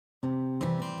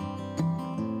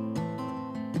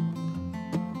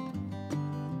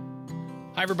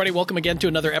Hi, everybody. Welcome again to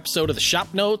another episode of the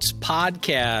Shop Notes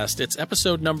Podcast. It's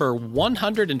episode number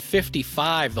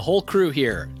 155. The whole crew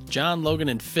here, John, Logan,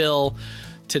 and Phil,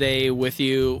 today with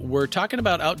you. We're talking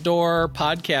about outdoor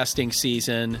podcasting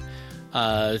season,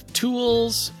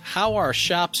 tools, how our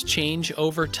shops change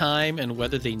over time and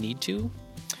whether they need to,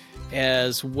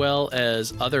 as well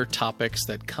as other topics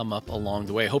that come up along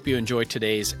the way. I hope you enjoy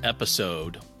today's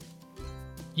episode.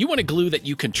 You want a glue that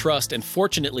you can trust, and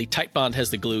fortunately, Titebond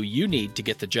has the glue you need to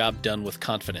get the job done with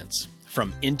confidence.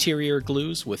 From interior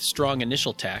glues with strong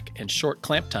initial tack and short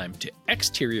clamp time to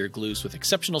exterior glues with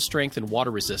exceptional strength and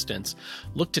water resistance,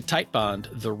 look to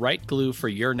Titebond, the right glue for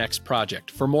your next project.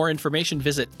 For more information,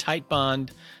 visit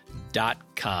Titebond.com.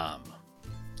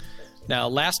 Now,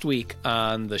 last week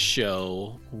on the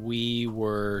show, we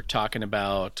were talking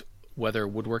about whether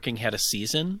woodworking had a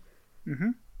season.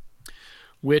 Mm-hmm.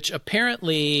 Which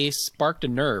apparently sparked a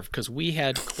nerve because we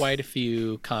had quite a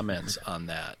few comments on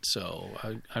that. So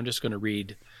I'm just going to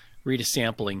read a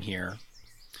sampling here.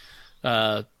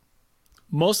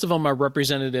 Most of them are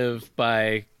representative by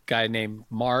a guy named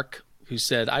Mark, who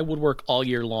said, I woodwork all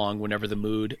year long whenever the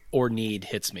mood or need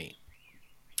hits me.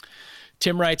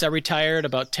 Tim writes, I retired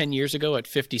about 10 years ago at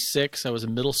 56. I was a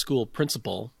middle school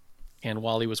principal, and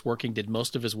while he was working, did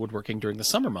most of his woodworking during the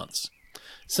summer months.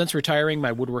 Since retiring,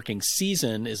 my woodworking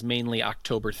season is mainly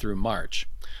October through March.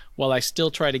 While I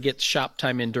still try to get shop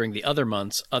time in during the other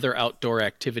months, other outdoor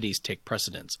activities take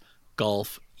precedence.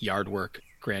 Golf, yard work,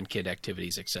 grandkid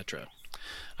activities, etc.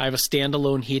 I have a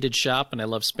standalone heated shop, and I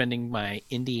love spending my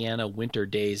Indiana winter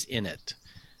days in it.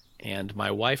 And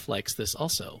my wife likes this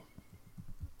also.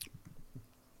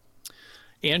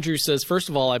 Andrew says, first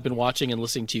of all, I've been watching and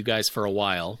listening to you guys for a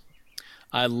while.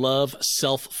 I love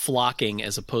self-flocking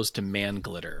as opposed to man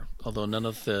glitter, although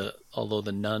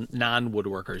the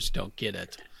non-woodworkers don't get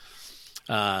it.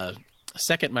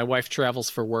 Second, my wife travels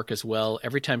for work as well.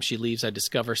 Every time she leaves, I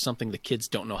discover something the kids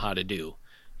don't know how to do.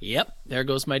 Yep, there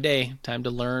goes my day. Time to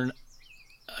learn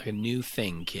a new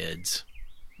thing, kids.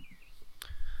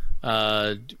 We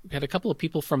had a couple of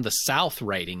people from the South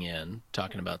writing in,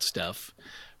 talking about stuff.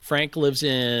 Frank has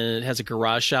a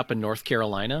garage shop in North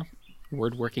Carolina.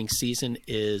 Woodworking season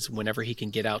is whenever he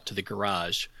can get out to the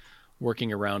garage,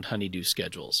 working around honeydew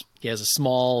schedules. He has a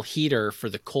small heater for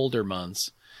the colder months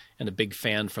and a big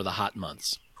fan for the hot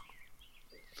months.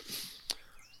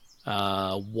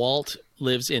 Walt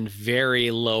lives in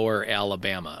very lower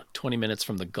Alabama, 20 minutes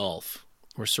from the Gulf.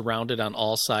 We're surrounded on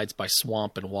all sides by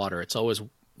swamp and water. It's always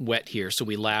wet here, so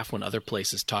we laugh when other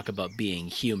places talk about being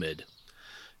humid.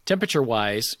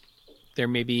 Temperature-wise, there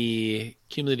may be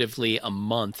cumulatively a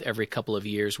month every couple of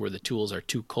years where the tools are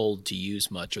too cold to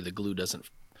use much or the glue doesn't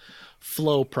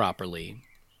flow properly.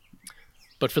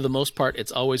 But for the most part,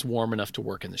 it's always warm enough to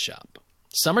work in the shop.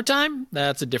 Summertime?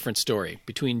 That's a different story.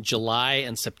 Between July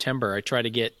and September, I try to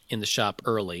get in the shop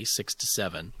early, 6 to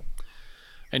 7.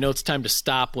 I know it's time to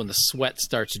stop when the sweat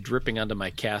starts dripping onto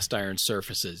my cast iron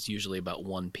surfaces, usually about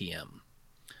 1 p.m.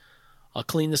 I'll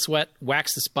clean the sweat,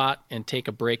 wax the spot, and take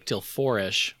a break till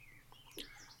 4-ish.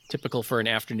 Typical for an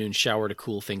afternoon shower to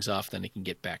cool things off, then I can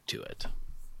get back to it.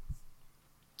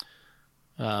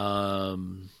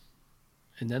 And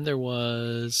then there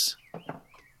was...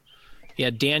 Yeah,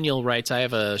 Daniel writes, I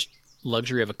have a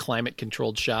luxury of a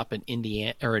climate-controlled shop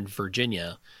in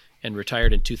Virginia and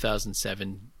retired in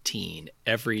 2017.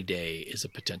 Every day is a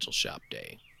potential shop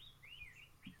day.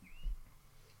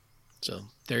 So,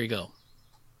 there you go.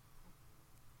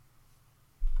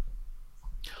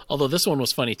 Although this one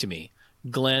was funny to me.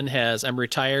 Glenn I'm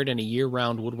retired and a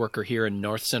year-round woodworker here in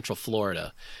north central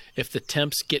Florida. If the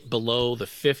temps get below the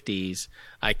 50s,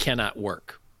 I cannot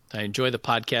work. I enjoy the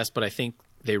podcast, but I think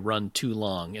they run too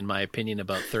long. In my opinion,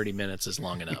 about 30 minutes is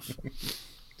long enough.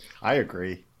 I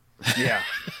agree. Yeah.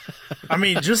 I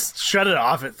mean, just shut it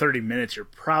off at 30 minutes. You're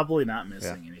probably not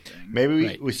missing anything.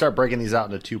 Maybe we start breaking these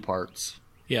out into 2 parts.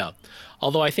 Yeah.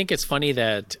 Although I think it's funny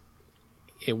that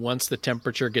once the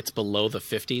temperature gets below the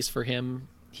 50s for him,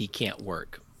 he can't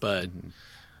work. But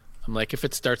I'm like, if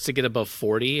it starts to get above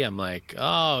 40, I'm like,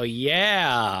 oh,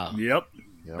 yeah. Yep.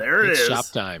 There it it's is. Shop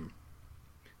time.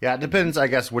 Yeah, it depends, I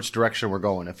guess, which direction we're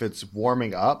going. If it's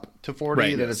warming up to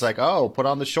 40, then it's like, oh, put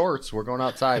on the shorts. We're going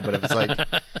outside. But if it's like,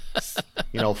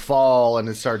 fall and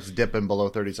it starts dipping below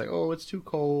 30, it's like, oh, it's too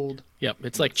cold. Yep.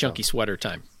 It's like chunky sweater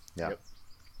time. Yeah. Yep.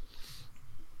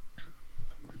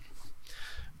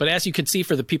 But as you can see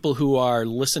for the people who are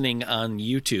listening on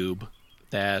YouTube,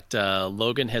 that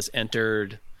Logan has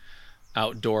entered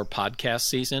outdoor podcast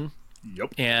season.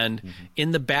 Yep. And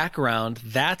in the background,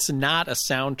 that's not a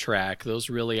soundtrack. Those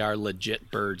really are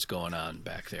legit birds going on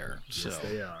back there. Yes,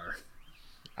 they are.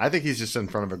 I think he's just in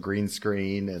front of a green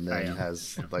screen and then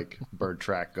has like bird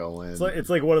track going. It's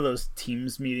like one of those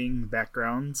Teams meeting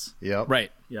backgrounds. Yep.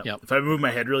 Right. Yep. Yep. If I move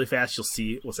my head really fast, you'll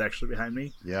see what's actually behind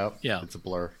me. Yep. Yeah. It's a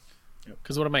blur.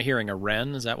 Because what am I hearing? A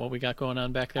wren? Is that what we got going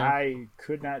on back there? I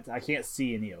can't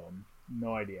see any of them.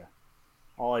 No idea.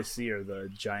 All I see are the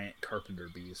giant carpenter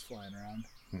bees flying around.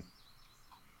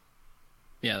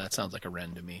 Yeah, that sounds like a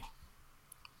wren to me.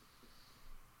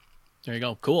 There you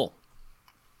go. Cool.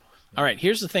 All right,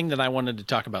 here's the thing that I wanted to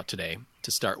talk about today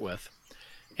to start with.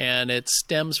 And it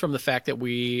stems from the fact that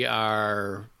we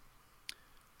are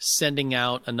sending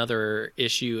out another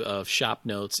issue of Shop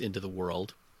Notes into the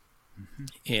world.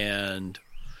 Mm-hmm. And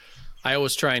I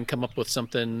always try and come up with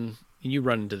something, and you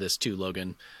run into this too,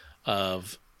 Logan,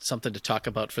 of something to talk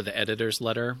about for the editor's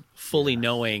letter, fully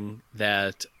knowing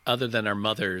that other than our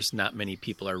mothers, not many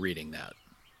people are reading that.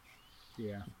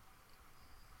 Yeah.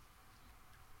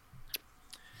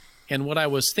 And what I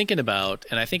was thinking about,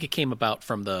 and I think it came about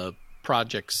from the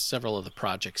projects, several of the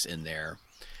projects in there,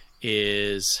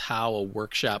 is how a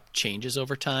workshop changes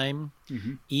over time.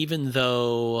 Mm-hmm. Even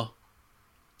though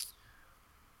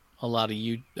a lot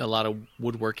of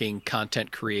woodworking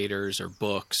content creators or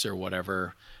books or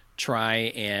whatever try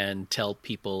and tell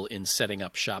people in setting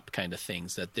up shop kind of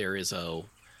things that there's a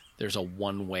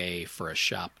one way for a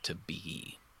shop to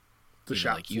be. The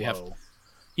shop flow.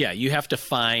 You have to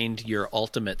find your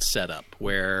ultimate setup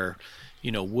where,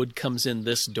 wood comes in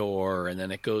this door and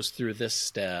then it goes through this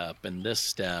step. And,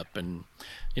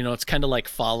 it's kind of like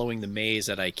following the maze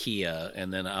at IKEA,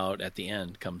 and then out at the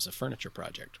end comes a furniture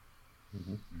project.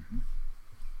 Mm-hmm. Mm-hmm.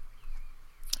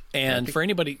 And for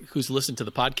anybody who's listened to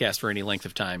the podcast for any length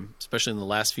of time, especially in the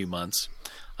last few months,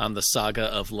 on the saga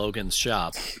of Logan's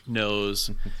shop,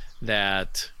 knows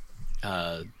that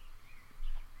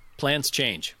plans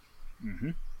change.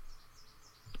 Mm-hmm.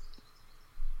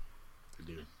 I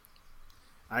do.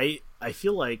 I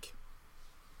feel like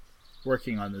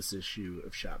working on this issue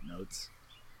of Shop Notes,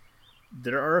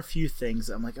 there are a few things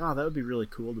I'm like, oh, that would be really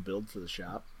cool to build for the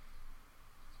shop.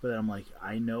 But then I'm like,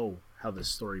 I know how this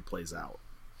story plays out.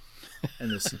 And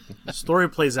this story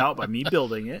plays out by me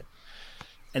building it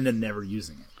and then never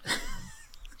using it.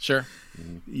 Sure.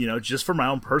 Just for my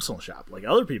own personal shop. Like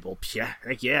other people,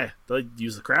 heck yeah, they'll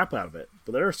use the crap out of it.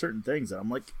 But there are certain things that I'm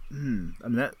like,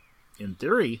 that in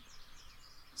theory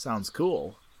sounds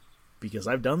cool because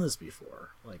I've done this before.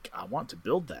 Like I want to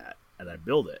build that, and I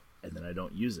build it, and then I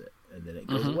don't use it, and then it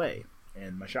goes away,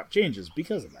 and my shop changes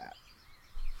because of that.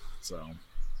 So,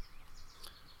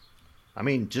 I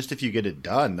mean, just if you get it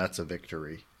done, that's a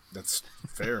victory. That's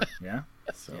fair, yeah.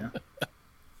 So. Yeah.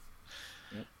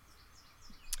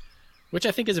 Which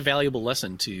I think is a valuable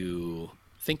lesson to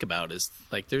think about, is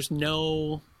like there's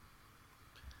little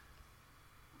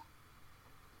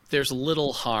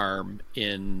harm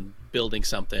in building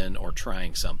something or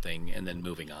trying something and then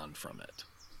moving on from it.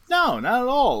 No, not at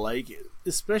all. Like,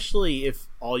 especially if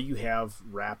all you have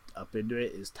wrapped up into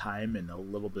it is time and a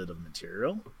little bit of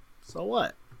material. So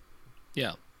what?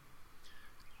 Yeah.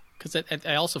 Because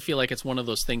I also feel like it's one of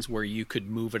those things where you could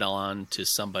move it on to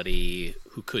somebody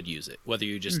who could use it, whether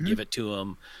you just give it to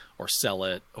them or sell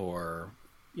it or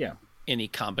any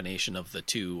combination of the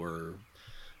two or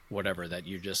whatever, that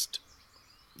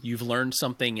you've learned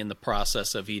something in the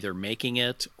process of either making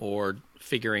it or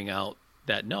figuring out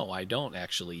that, no, I don't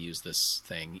actually use this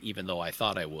thing, even though I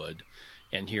thought I would.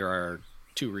 And here are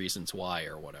 2 reasons why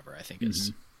or whatever. I think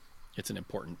it's an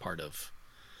important part of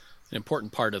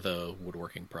the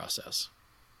woodworking process.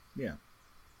 Yeah.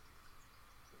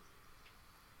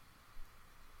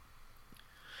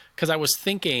 Because I was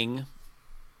thinking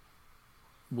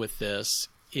with this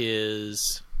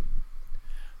is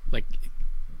like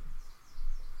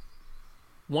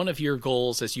one of your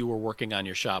goals as you were working on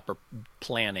your shop or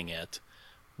planning it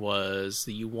was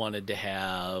that you wanted to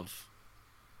have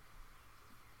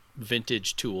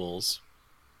vintage tools,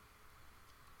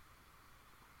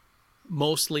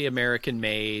 mostly American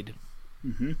made,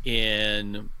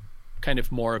 in kind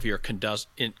of more of your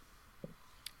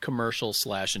commercial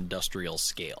 / industrial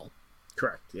scale.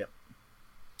 Correct. Yep.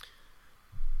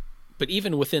 But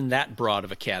even within that broad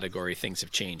of a category, things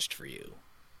have changed for you.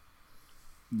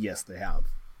 Yes, they have.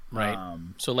 Right.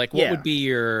 So like, what would be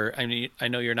your, I mean, I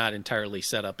know you're not entirely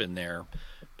set up in there,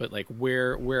 but like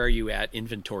where are you at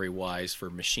inventory wise for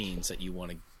machines that you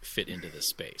want to fit into this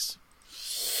space?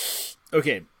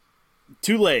 Okay.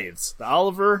 2 lathes, the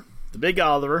Oliver, the Big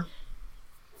Oliver,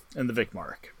 and the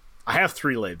Vicmark. I have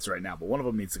 3 lathes right now, but one of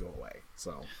them needs to go away.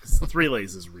 So 3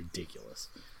 lathes is ridiculous.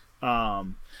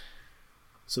 So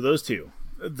those 2.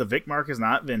 The Vicmark is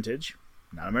not vintage,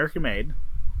 not American made,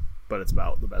 but it's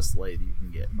about the best lathe you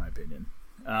can get, in my opinion.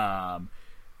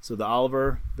 So the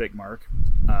Oliver Vicmark,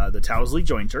 the Towsley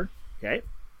Jointer, okay,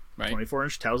 Right.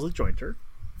 24-inch Towsley Jointer.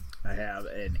 I have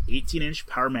an 18-inch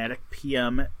Powermatic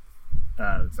PM.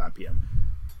 It's not PM.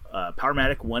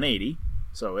 Powermatic 180.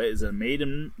 So it is a made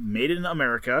in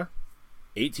America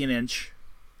 18-inch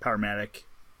Powermatic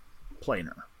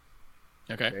planer.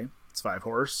 Okay. It's 5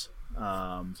 horse,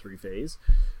 3-phase,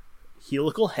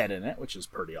 helical head in it, which is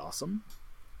pretty awesome.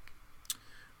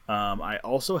 I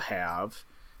also have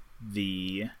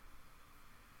I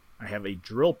have a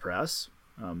drill press,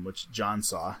 which John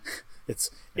saw.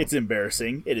 It's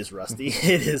embarrassing. It is rusty.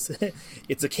 It's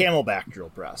a Camelback drill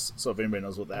press. So if anybody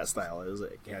knows what that style is,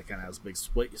 it kind of has a big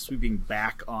sweeping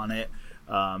back on it.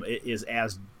 It is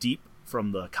as deep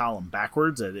from the column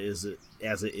backwards as it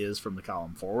is from the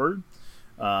column forward.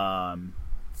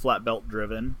 Flat belt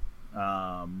driven.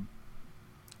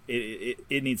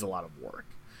 It needs a lot of work.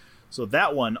 So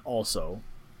that one also,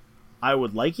 I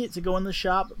would like it to go in the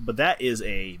shop, but that is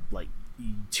a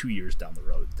 2 years down the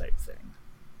road type thing.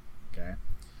 Okay.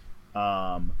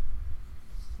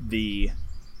 The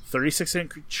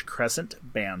 36-inch Crescent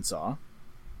bandsaw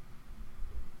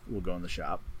will go in the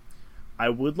shop. I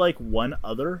would like one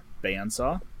other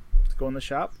bandsaw to go in the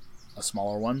shop, a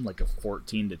smaller one, like a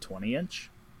 14 to 20 inch.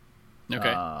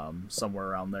 Okay. Somewhere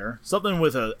around there, something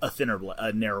with a thinner,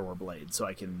 a narrower blade, so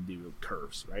I can do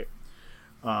curves, right?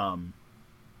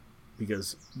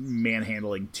 Because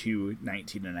manhandling 2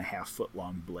 19.5-foot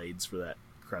long blades for that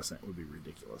Crescent would be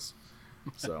ridiculous.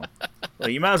 So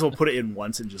you might as well put it in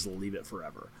once and just leave it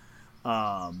forever.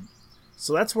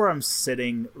 So that's where I'm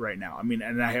sitting right now. I mean,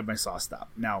 and I have my saw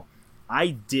stop. Now, I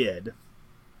did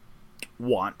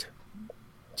want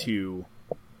to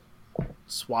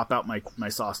swap out my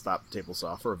saw stop table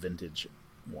saw for a vintage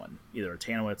one, either a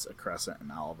Tanowitz, a Crescent, an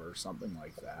Oliver, or something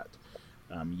like that.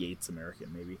 Yates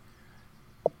American, maybe.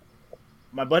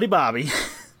 My buddy Bobby,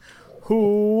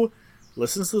 who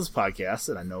listens to this podcast,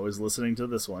 and I know is listening to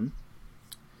this one,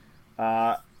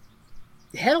 had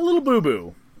a little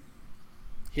boo-boo.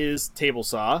 His table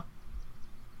saw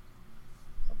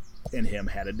and him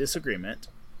had a disagreement,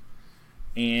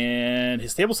 and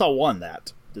his table saw won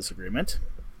that disagreement,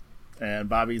 and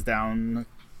Bobby's down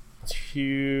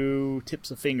 2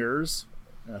 tips of fingers,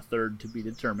 a third to be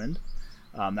determined.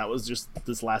 That was just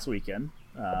this last weekend.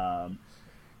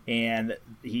 And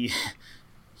it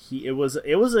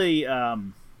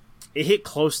hit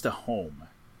close to home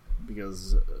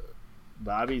because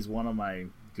Bobby's one of my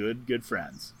good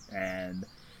friends, and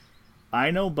I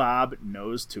know Bob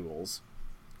knows tools.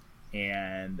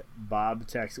 And Bob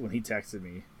when he texted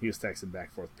me, he was texting back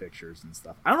and forth pictures and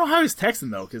stuff. I don't know how he's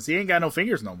texting though, because he ain't got no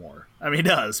fingers no more. I mean, he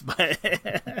does, but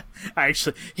I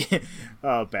actually,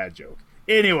 bad joke.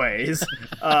 Anyways,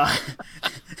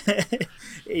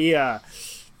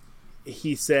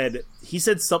 he said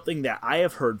something that I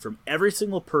have heard from every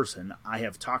single person I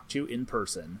have talked to in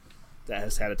person that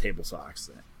has had a table saw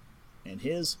accident, and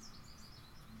his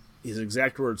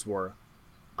exact words were,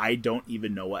 "I don't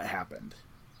even know what happened."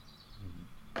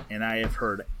 And I have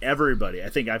heard everybody, I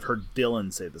think I've heard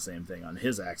Dylan say the same thing on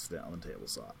his accident on the table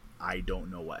saw. I don't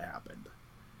know what happened.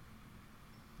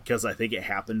 Because I think it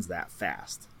happens that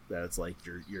fast. That it's like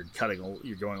you're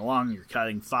going along, you're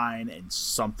cutting fine, and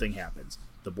something happens.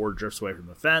 The board drifts away from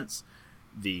the fence.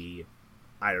 It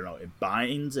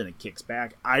binds and it kicks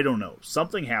back. I don't know.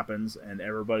 Something happens, and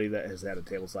everybody that has had a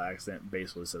table saw accident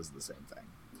basically says the same thing.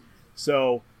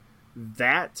 So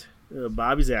that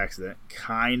Bobby's accident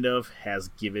kind of has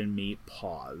given me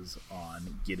pause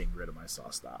on getting rid of my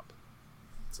saw stop.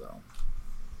 So,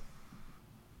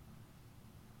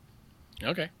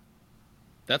 okay,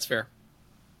 that's fair.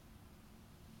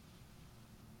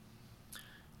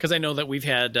 Because I know that we've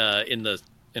had in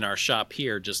our shop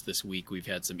here just this week, we've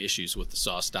had some issues with the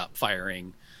saw stop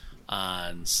firing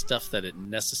on stuff that it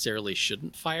necessarily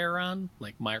shouldn't fire on.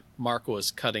 Like Mark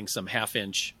was cutting some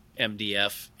 1/2-inch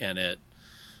MDF and it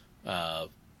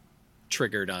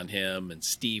triggered on him, and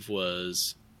Steve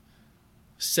was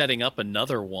setting up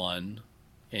another one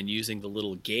and using the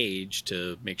little gauge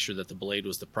to make sure that the blade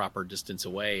was the proper distance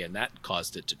away, and that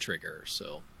caused it to trigger.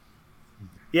 So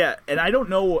yeah, and I don't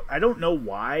know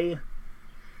why.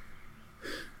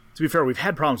 To be fair, we've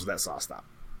had problems with that saw stop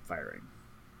firing.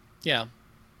 Yeah,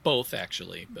 both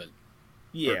actually, but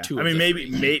yeah, I mean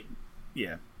maybe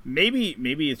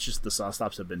it's just the saw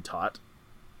stops have been taught.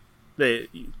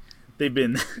 They've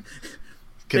been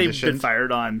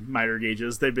fired on miter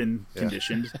gauges. They've been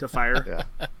conditioned to fire.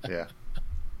 Yeah.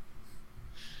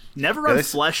 Never on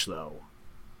flesh though.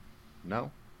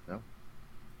 No,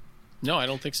 I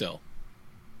don't think so.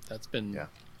 That's been kind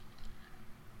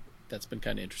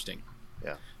of interesting.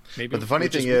 Yeah. Maybe. But the funny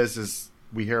thing is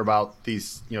we hear about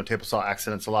these, table saw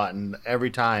accidents a lot, and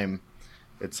every time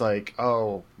it's like,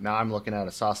 oh, now I'm looking at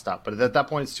a saw stop. But at that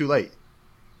point, it's too late.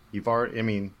 You've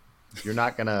already, you're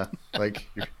not going to, like,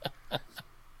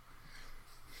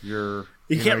 you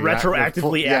can't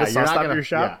retroactively add a saw stop to your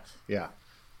shop? Yeah.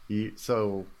 Do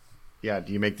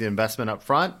you make the investment up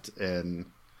front and,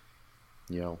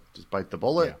 just bite the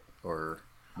bullet or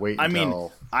wait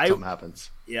until something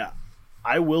happens? Yeah.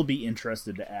 I will be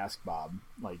interested to ask Bob,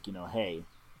 like, hey,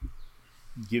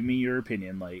 give me your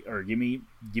opinion, like, or give me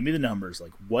the numbers.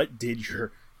 Like, what did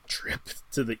your trip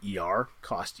to the ER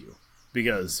cost you?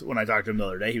 Because when I talked to him the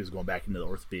other day, he was going back into the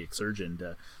orthopedic surgeon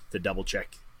to double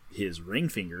check his ring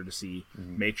finger to see,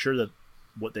 make sure that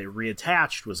what they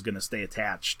reattached was going to stay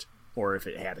attached, or if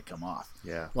it had to come off.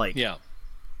 Yeah. Like,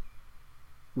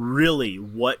 really,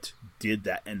 what did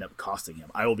that end up costing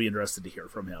him? I will be interested to hear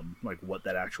from him, like, what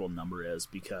that actual number is,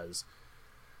 because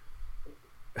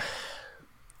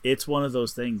it's one of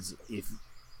those things.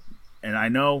 And I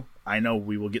know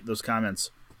we will get those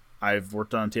comments. I've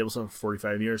worked on table saw for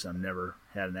 45 years and I've never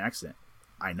had an accident.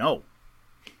 I know.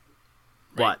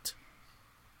 Right. But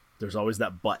there's always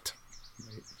that but.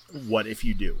 Right. What if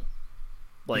you do?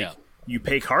 Like, you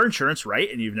pay car insurance, right?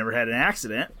 And you've never had an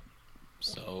accident.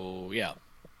 So, yeah.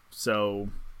 So,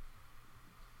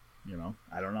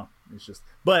 I don't know. It's just,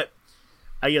 but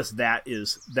I guess that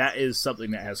is something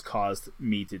that has caused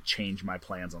me to change my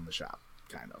plans on the shop,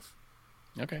 kind of.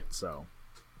 Okay. So,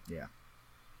 yeah.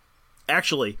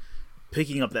 Actually,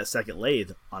 picking up that second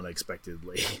lathe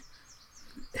unexpectedly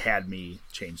had me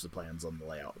change the plans on the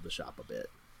layout of the shop a bit.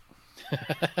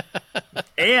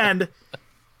 And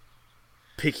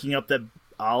picking up that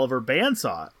Oliver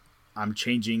bandsaw, I'm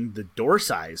changing the door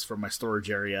size from my storage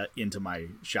area into my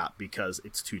shop because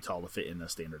it's too tall to fit in a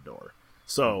standard door.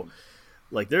 So,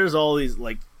 like, there's all these,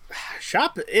 like,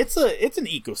 shop. It's an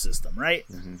ecosystem, right?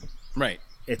 Mm-hmm. Right.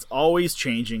 It's always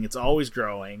changing. It's always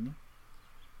growing.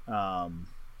 I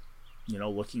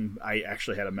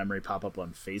actually had a memory pop up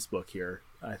on Facebook here,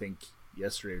 I think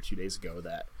yesterday or 2 days ago,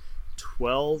 that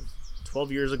 12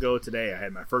 years ago today, I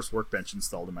had my first workbench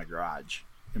installed in my garage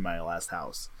in my last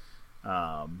house.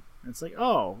 It's like,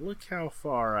 oh, look how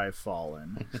far I've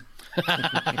fallen.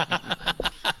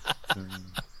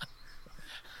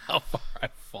 How far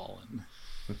I've fallen.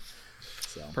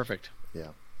 So perfect. Yeah.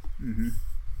 Mm-hmm.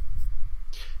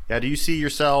 Yeah. Do you see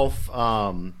yourself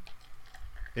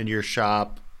in your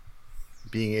shop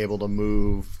being able to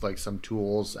move like some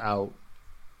tools out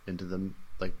into the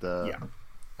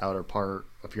outer part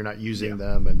if you're not using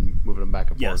them and moving them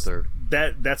back and forth? Or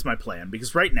that's my plan,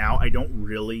 because right now I don't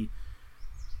really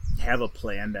have a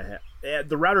plan to have.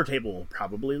 The router table will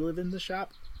probably live in the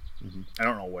shop. Mm-hmm. I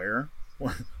don't know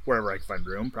wherever I can find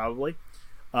room, probably.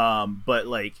 But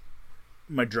like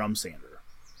my drum sander,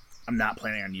 I'm not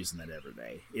planning on using that every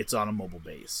day. It's on a mobile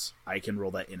base. I can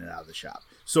roll that in and out of the shop.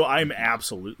 So I'm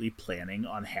absolutely planning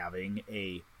on having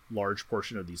a large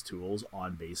portion of these tools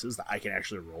on bases that I can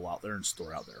actually roll out there and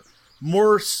store out there.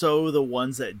 More so the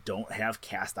ones that don't have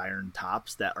cast iron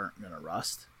tops that aren't going to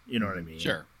rust. You know what I mean?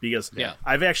 Sure. Because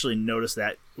I've actually noticed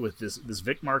that with this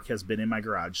Vic Mark has been in my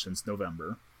garage since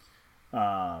November.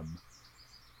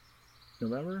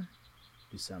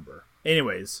 December.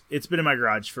 Anyways, it's been in my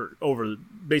garage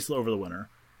basically over the winter.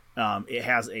 It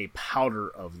has a powder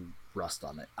of rust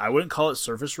on it. I wouldn't call it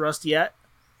surface rust yet,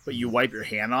 but you wipe your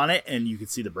hand on it and you can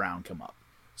see the brown come up.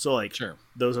 So like, sure,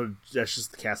 that's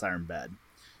just the cast iron bed.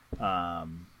 I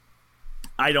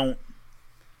don't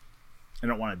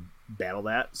want to battle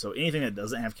that. So anything that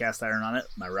doesn't have cast iron on it,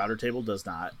 my router table does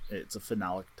not. It's a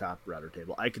phenolic top router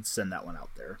table. I could send that one out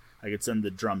there. I could send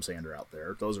the drum sander out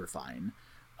there. Those are fine.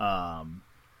 I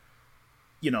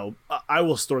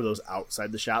will store those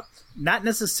outside the shop, not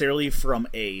necessarily from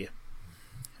a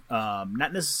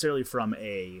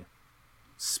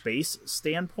space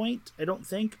standpoint, I don't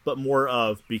think, but more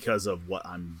of because of what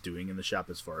I'm doing in the shop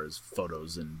as far as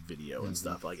photos and video and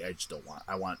stuff. Like, I just don't want.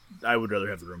 I would rather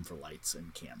have the room for lights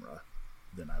and camera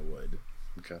than I would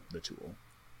the tool.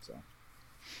 So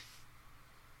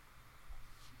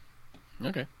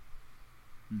okay.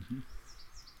 Mm-hmm.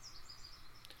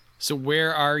 So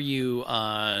where are you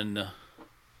on? I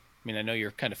mean, I know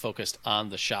you're kind of focused on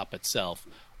the shop itself.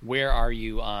 Where are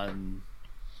you on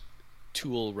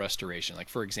tool restoration? Like,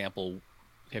 for example,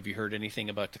 have you heard anything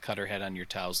about the cutter head on your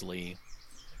Towsley?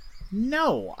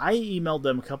 No, I emailed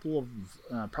them a couple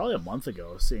of probably a month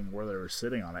ago, seeing where they were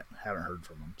sitting on it. Haven't heard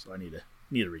from them, so I need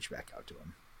to reach back out to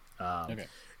them. Okay.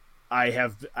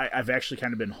 I've actually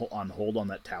kind of been on hold on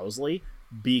that Towsley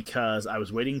because I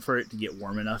was waiting for it to get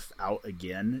warm enough out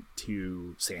again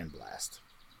to sandblast.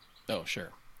 Oh,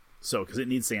 sure. So, because it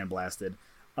needs sandblasted.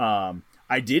 I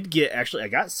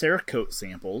got Cerakote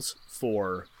samples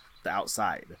for the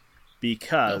outside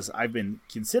because I've been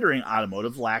considering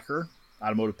automotive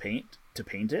paint to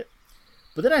paint it.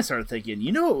 But then I started thinking,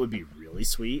 you know what would be really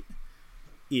sweet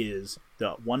is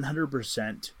the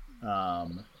 100%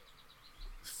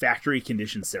 factory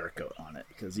conditioned Cerakote on it,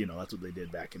 because that's what they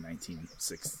did back in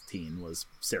 1916 was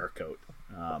Cerakote,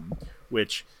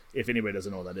 which, if anybody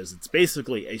doesn't know what that is, it's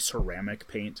basically a ceramic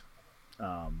paint.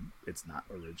 It's not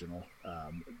original.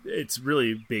 It's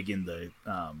really big in the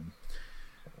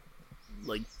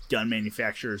like gun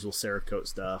manufacturers will Cerakote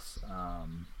stuff.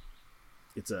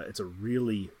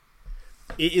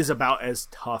 It is about as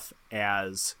tough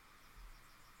as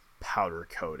powder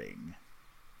coating.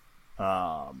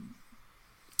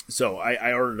 So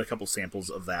I ordered a couple samples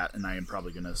of that, and I am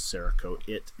probably going to Cerakote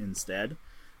it instead.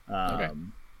 Okay.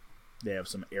 They have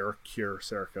some air cure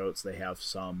Cerakotes. They have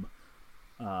some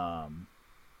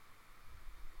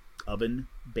oven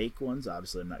bake ones.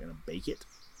 Obviously, I'm not going to bake it.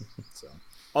 So,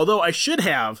 although I should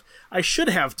have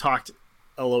talked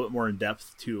a little bit more in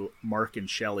depth to Mark and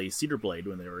Shelley Cedarblade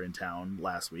when they were in town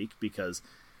last week, because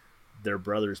their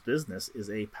brother's business is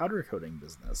a powder coating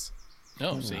business.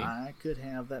 Oh, see, I could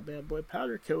have that bad boy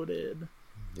powder coated.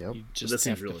 Yep. You just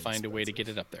have to find a way to get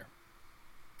it up there.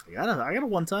 I got a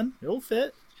 1 ton. It'll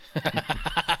fit.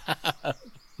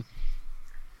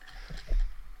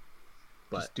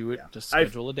 Just do it. Yeah. Just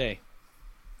schedule a day.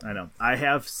 I know. I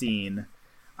have seen.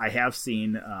 I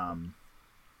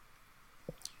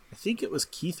think it was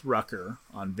Keith Rucker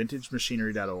on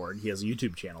VintageMachinery.org. He has a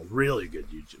YouTube channel, really good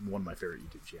YouTube, one of my favorite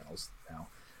YouTube channels now.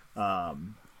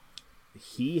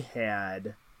 He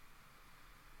had,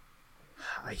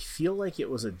 I feel like it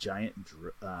was a giant,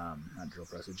 not drill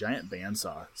press, a giant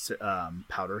bandsaw,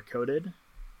 powder coated,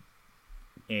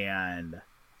 and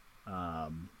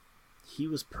he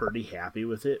was pretty happy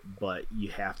with it, but you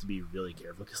have to be really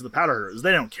careful because the powders,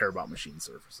 they don't care about machine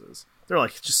surfaces. They're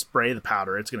like, just spray the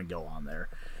powder, it's going to go on there.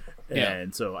 Yeah.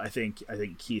 And so I think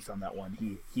Keith on that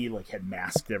one, he like had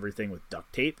masked everything with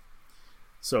duct tape,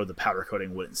 so the powder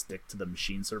coating wouldn't stick to the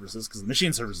machine surfaces, because the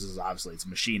machine surfaces, obviously it's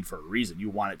machined for a reason. You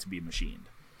want it to be machined.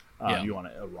 You want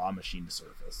a raw machined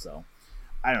surface. So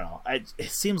I don't know.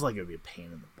 It seems like it would be a pain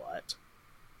in the butt.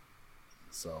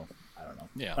 So I don't know.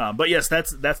 Yeah. But yes,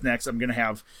 that's next. I'm gonna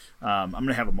have a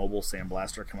mobile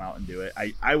sandblaster come out and do it.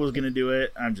 I was gonna do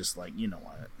it. I'm just like, you know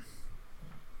what?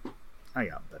 I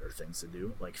got better things to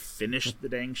do, like finish the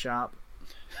dang shop.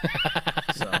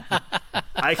 So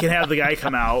I can have the guy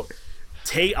come out.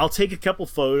 I'll take a couple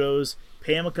photos,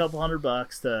 pay him a couple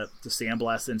 $100 to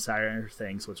sandblast the entire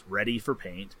thing so it's ready for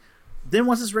paint. Then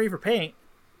once it's ready for paint,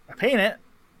 I paint it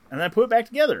and then I put it back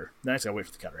together. Then I just gotta wait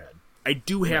for the cutter head. I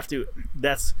do have to.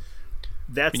 That's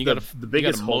the biggest you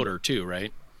got a motor too,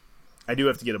 right? I do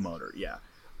have to get a motor. Yeah.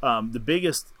 The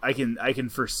biggest I can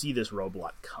foresee this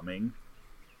roadblock coming.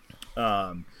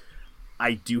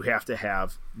 I do have to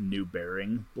have new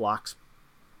bearing blocks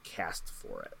cast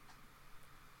for it.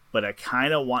 But I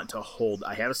kind of want to hold.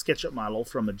 I have a SketchUp model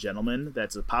from a gentleman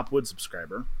that's a Popwood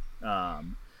subscriber.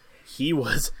 He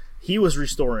was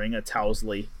restoring a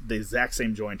Towsley, the exact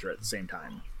same jointer at the same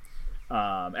time.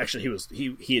 Actually,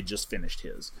 he had just finished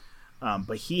his,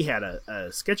 but he had a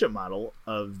SketchUp model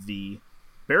of the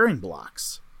bearing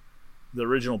blocks, the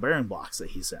original bearing blocks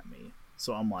that he sent me.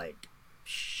 So I'm like,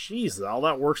 jeez, all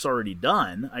that work's already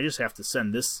done. I just have to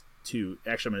send this to.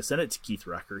 Actually, I'm going to send it to Keith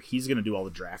Rucker. He's going to do all the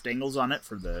draft angles on it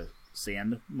for the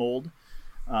sand mold,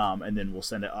 and then we'll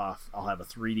send it off. I'll have a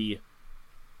 3D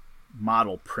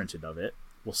model printed of it.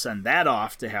 We'll send that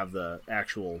off to have the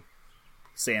actual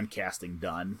sand casting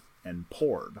done and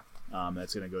poured.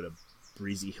 That's going to go to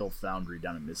Breezy Hill Foundry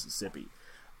down in Mississippi.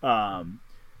 I'm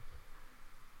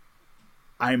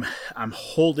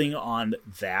holding on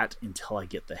that until I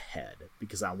get the head,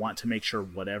 because I want to make sure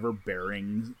whatever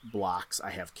bearing blocks I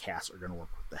have cast are going to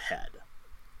work with the head.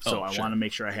 So I want to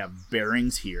make sure I have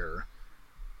bearings here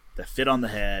that fit on the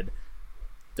head.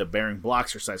 The bearing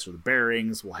blocks are sized for the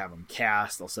bearings. We'll have them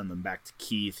cast. I'll send them back to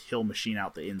Keith. He'll machine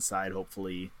out the inside,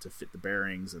 hopefully, to fit the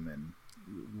bearings, and then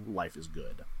life is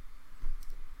good.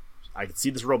 I can see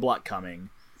this roadblock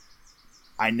coming.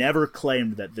 I never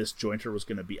claimed that this jointer was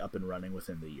going to be up and running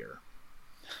within the year.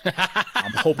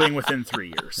 I'm hoping within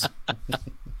 3 years.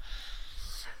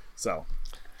 So,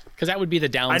 because that would be the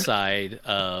downside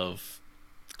of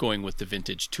going with the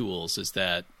vintage tools, is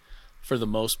that for the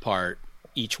most part,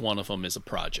 each one of them is a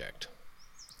project.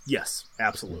 Yes,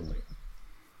 absolutely.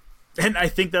 And I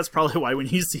think that's probably why when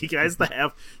you see guys that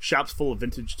have shops full of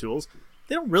vintage tools,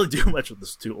 they don't really do much with the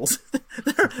tools.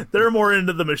 they're more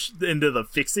into the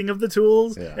fixing of the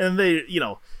tools, and they,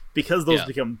 because those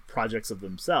become projects of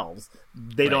themselves,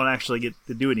 they don't actually get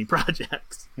to do any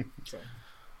projects. So.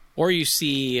 Or you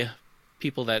see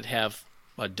people that have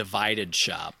a divided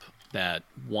shop, that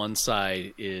one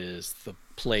side is the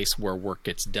place where work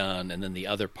gets done, and then the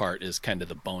other part is kind of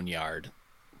the boneyard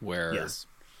where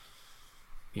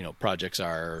projects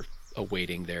are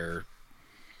awaiting their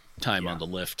time on the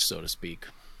lift, so to speak.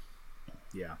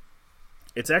 Yeah.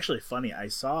 It's actually funny. I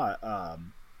saw,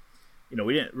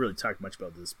 we didn't really talk much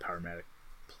about this Powermatic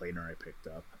planer I picked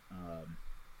up.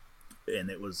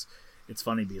 And it's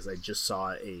funny because I just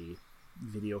saw a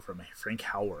video from Frank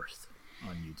Howarth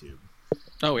on YouTube.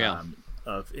 Oh, yeah.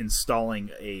 Of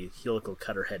installing a helical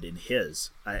cutter head in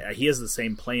his. He has the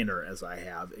same planer as I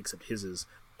have, except his is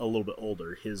a little bit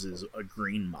older. His is a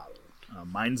green model.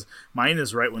 Mine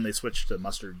is right when they switched to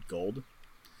mustard gold.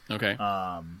 Okay.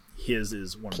 His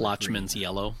is one Plotchman's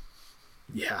yellow.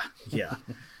 Yeah.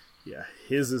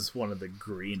 His is one of the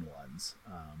green ones,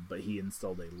 but he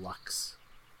installed a Lux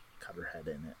cutter head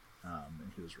in it,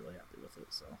 and he was really happy with it.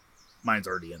 So mine's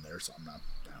already in there, so I'm not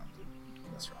down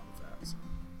to mess around with that. So.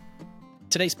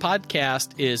 Today's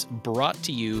podcast is brought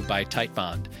to you by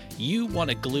Titebond. You want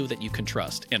a glue that you can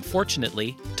trust, and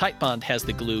fortunately, Titebond has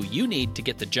the glue you need to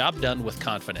get the job done with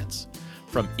confidence.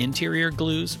 From interior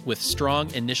glues with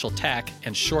strong initial tack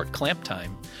and short clamp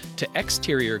time, to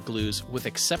exterior glues with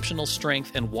exceptional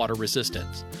strength and water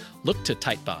resistance, look to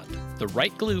Titebond, the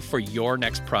right glue for your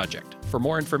next project. For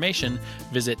more information,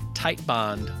 visit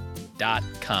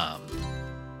Titebond.com.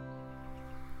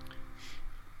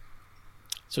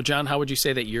 So, John, how would you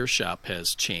say that your shop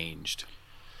has changed?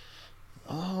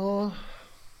 Well,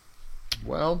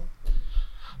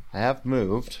 I have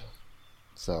moved,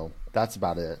 so that's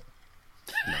about it.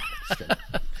 No, just kidding.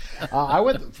 I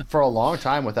went for a long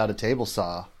time without a table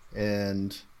saw,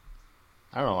 and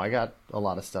I don't know, I got a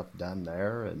lot of stuff done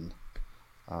there, and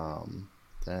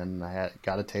then I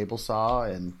got a table saw,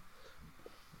 and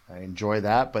I enjoy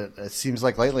that, but it seems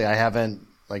like lately I haven't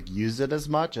used it as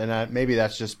much, and maybe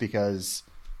that's just because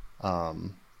I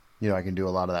can do a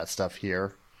lot of that stuff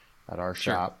here at our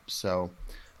shop. So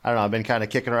I don't know. I've been kind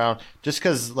of kicking around just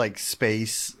because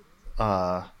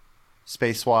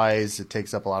space wise, it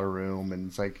takes up a lot of room, and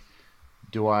it's like,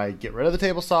 do I get rid of the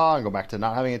table saw and go back to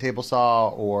not having a table saw?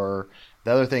 Or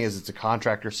the other thing is it's a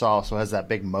contractor saw, so it has that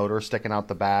big motor sticking out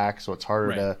the back, so it's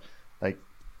harder to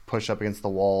push up against the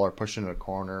wall or push into a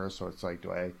corner. So it's like,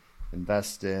 do I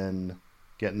invest in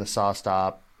getting the saw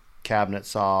stop cabinet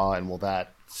saw, and will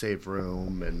that save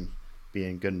room and be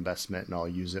a good investment, and I'll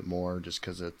use it more just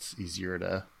because it's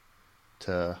easier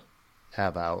to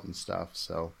have out and stuff.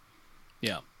 So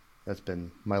yeah, that's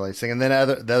been my latest thing. And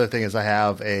then the other thing is I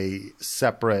have a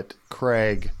separate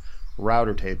Craig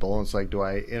router table, and it's like, do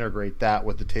I integrate that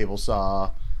with the table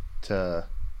saw to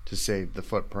save the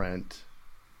footprint,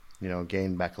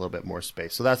 gain back a little bit more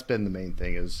space. So that's been the main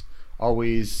thing, is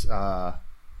always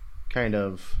kind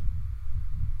of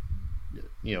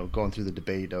going through the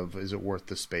debate of, is it worth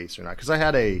the space or not? Because I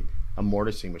had a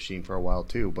mortising machine for a while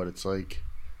too, but it's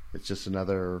just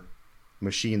another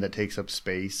machine that takes up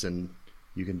space, and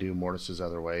you can do mortises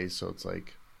other ways. So it's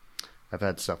like, I've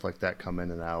had stuff like that come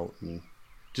in and out, and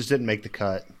just didn't make the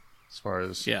cut as far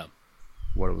as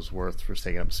what it was worth for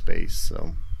taking up space.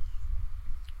 So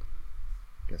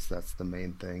I guess that's the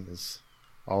main thing, is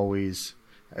always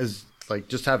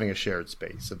just having a shared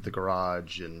space of the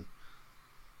garage, and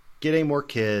getting more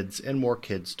kids and more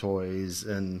kids' toys,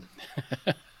 and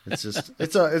it's just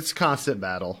it's a constant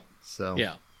battle. So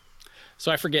yeah.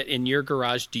 So I forget, in your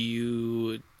garage,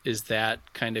 is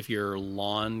that kind of your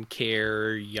lawn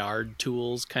care, yard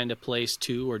tools kind of place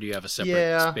too, or do you have a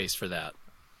separate space for that?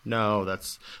 No,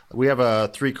 we have a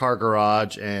 3-car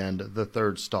garage, and the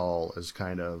third stall is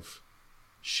kind of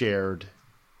shared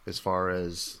as far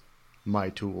as my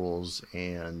tools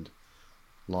and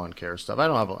lawn care stuff. I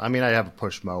have a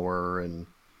push mower and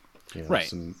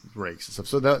some rakes and stuff,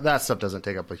 so that stuff doesn't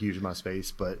take up a huge amount of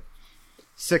space. But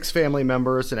 6 family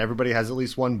members, and everybody has at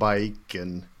least one bike,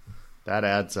 and that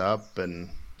adds up. And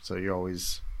so you're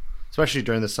always, especially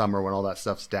during the summer when all that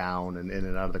stuff's down and in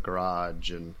and out of the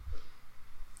garage, and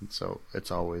so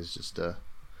it's always just a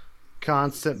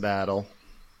constant battle.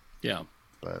 Yeah.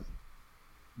 But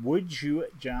would you,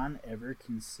 John, ever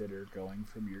consider going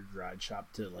from your garage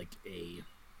shop to a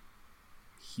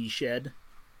he shed?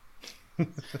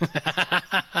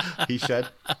 He shed?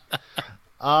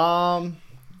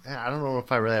 I don't know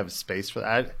if I really have a space for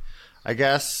that. I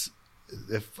guess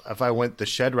if I went the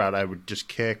shed route, I would just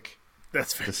kick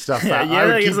That's fair. The stuff I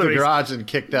would keep the garage and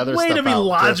kick the other stuff out. Way to be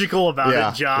logical about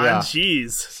it, John. Yeah.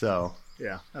 Jeez. So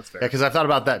yeah, that's fair. Yeah, because I thought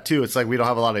about that too. It's like we don't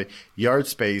have a lot of yard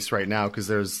space right now because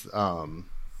there's, we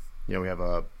have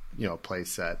a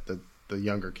place that the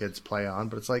younger kids play on,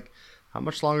 but it's like, how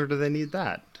much longer do they need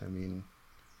that? I mean,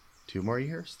 2 more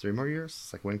years, 3 more years.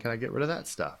 It's like, when can I get rid of that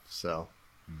stuff? So,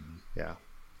 yeah,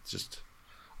 it's just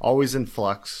always in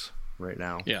flux right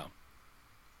now. Yeah,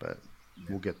 but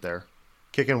we'll get there.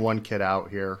 Kicking one kid out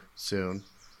here soon,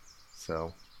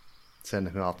 so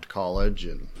sending him off to college,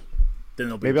 and then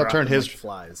they'll be maybe I'll turn his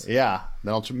flies. Yeah,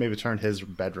 then I'll maybe turn his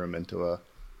bedroom into a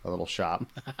little shop.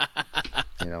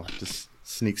 Just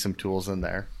sneak some tools in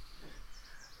there.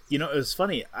 It was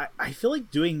funny. I feel like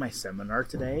doing my seminar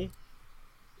today,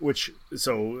 I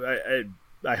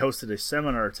hosted a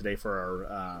seminar today for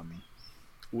our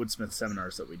Woodsmith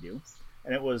seminars that we do,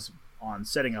 and it was on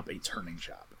setting up a turning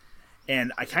shop.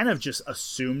 And I kind of just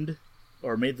assumed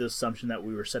or made the assumption that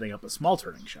we were setting up a small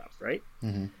turning shop, right?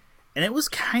 Mm-hmm. And it was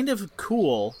kind of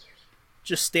cool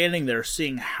just standing there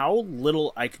seeing how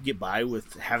little I could get by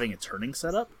with having a turning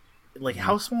setup. Like,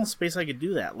 how small space I could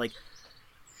do that. Like,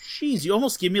 geez, you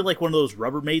almost give me like one of those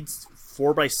Rubbermaid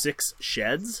 4x6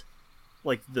 sheds,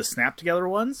 like the snap together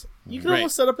ones. You can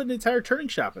almost set up an entire turning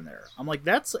shop in there. I'm like,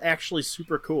 that's actually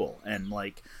super cool. And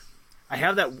like, I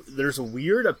have that. There's a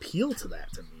weird appeal to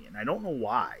that to me, and I don't know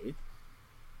why.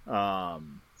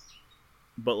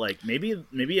 But like maybe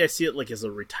I see it like as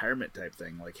a retirement type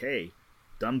thing. Like, hey,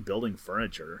 done building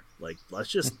furniture. Like, let's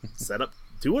just set up,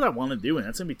 do what I want to do, and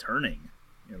that's gonna be turning.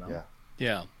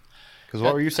 Yeah. Because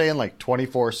what were you saying? Like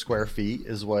 24 square feet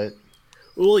is what?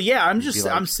 Well, yeah. I'm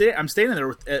standing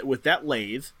there with that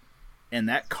lathe and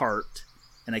that cart,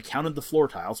 and I counted the floor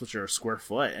tiles, which are a square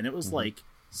foot, and it was like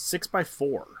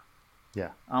 6x4.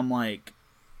 Yeah. I'm like,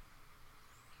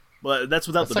 well, that's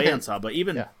without the bandsaw, but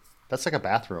even that's like a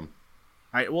bathroom.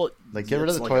 Get rid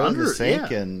of the toilet and the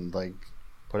sink and like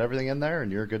put everything in there,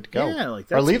 and you're good to go. Yeah, like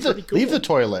that's leave the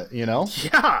toilet.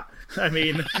 Yeah, I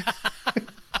mean,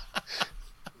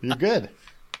 you're good.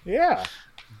 Yeah.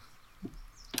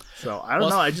 So I don't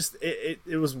know. I just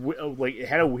it was like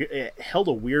it held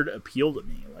a weird appeal to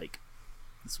me. Like,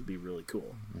 this would be really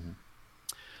cool. Mm-hmm.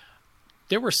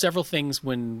 There were several things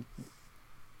when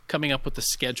coming up with the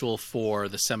schedule for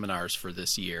the seminars for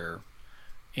this year,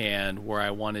 and where I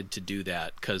wanted to do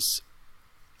that, because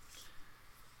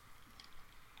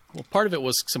part of it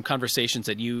was some conversations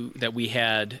that we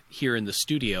had here in the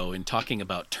studio in talking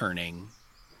about turning,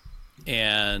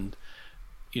 and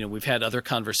we've had other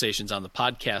conversations on the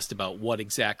podcast about what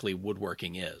exactly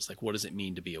woodworking is. Like, what does it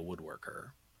mean to be a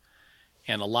woodworker?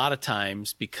 And a lot of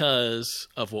times, because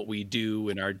of what we do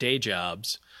in our day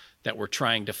jobs, that we're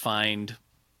trying to find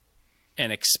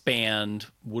and expand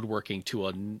woodworking to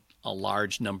a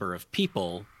large number of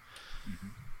people,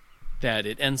 that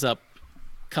it ends up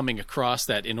coming across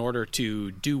that in order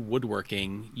to do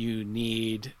woodworking, you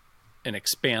need an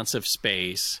expansive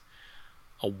space,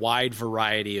 a wide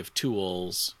variety of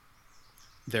tools.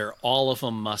 All of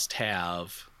them must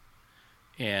have.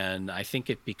 And I think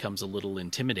it becomes a little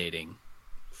intimidating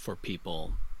for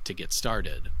people to get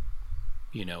started,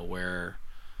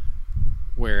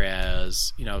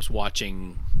 whereas, I was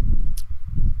watching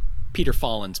Peter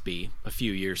Follansbee a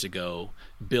few years ago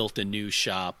built a new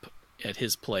shop at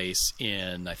his place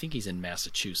I think he's in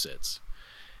Massachusetts,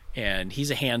 and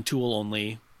he's a hand tool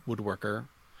only woodworker,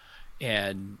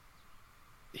 and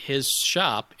his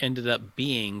shop ended up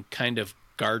being kind of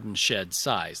garden shed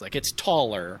size. Like, it's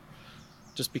taller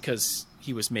just because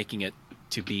he was making it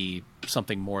to be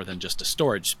something more than just a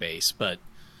storage space, but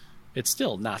it's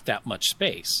still not that much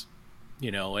space,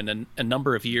 and a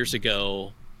number of years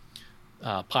ago,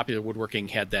 Popular Woodworking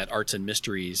had that Arts and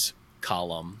Mysteries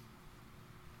column,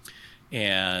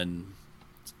 and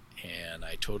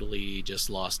I totally just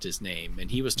lost his name,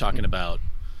 and he was talking about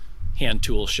hand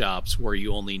tool shops where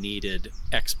you only needed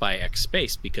X by X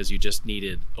space because you just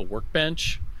needed a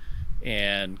workbench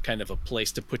and kind of a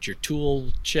place to put your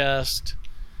tool chest,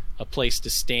 a place to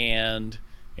stand,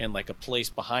 and like a place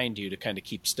behind you to kind of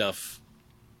keep stuff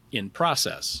in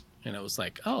process. And it was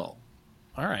like, oh,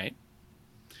 all right.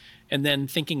 And then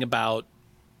thinking about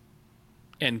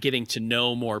and getting to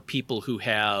know more people who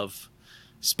have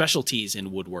specialties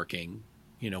in woodworking,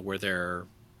 where they're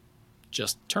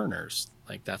just turners.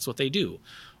 Like, that's what they do.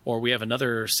 Or we have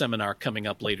another seminar coming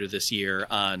up later this year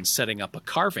on setting up a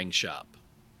carving shop,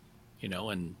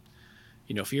 and,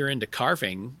 if you're into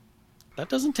carving, that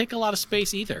doesn't take a lot of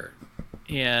space either.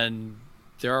 And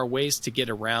there are ways to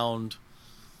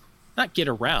not get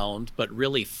around, but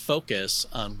really focus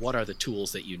on what are the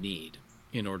tools that you need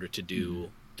in order to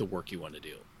do the work you want to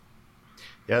do.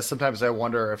 Yeah, sometimes I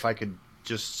wonder if I could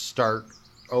just start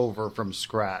over from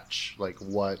scratch, like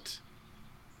what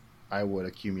I would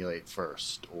accumulate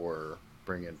first or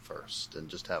bring in first and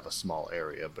just have a small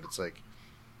area. But it's like,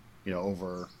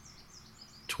 over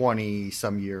 20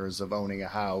 some years of owning a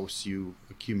house, you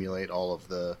accumulate all of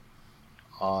the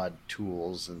odd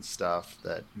tools and stuff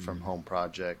that from home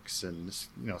projects and,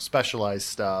 specialized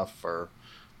stuff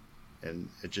and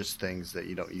it just things that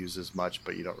you don't use as much,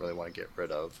 but you don't really want to get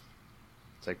rid of.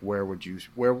 It's like, where would you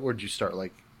start?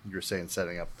 Like you're saying,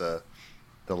 setting up the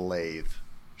lathe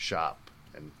shop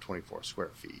and 24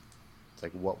 square feet. It's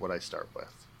like, what would I start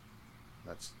with?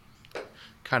 That's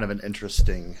kind of an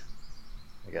interesting,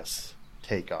 I guess,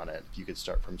 take on it. If you could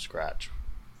start from scratch,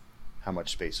 how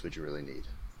much space would you really need?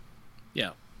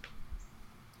 Yeah.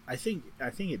 I think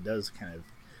it does kind of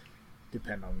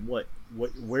depend on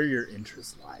where your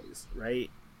interest lies, right?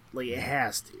 Like it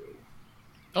has to.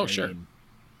 Oh, sure.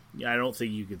 I don't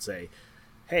think you could say,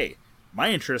 hey, my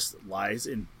interest lies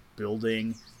in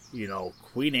building,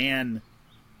 Queen Anne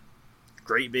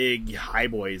great big high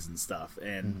boys and stuff,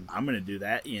 and I'm going to do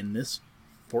that in this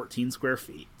 14 square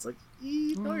feet. It's like,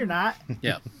 no, you're not.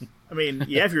 Yeah. I mean,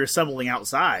 yeah, if you're assembling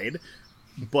outside,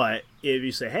 but if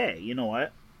you say, hey, you know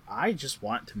what? I just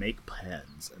want to make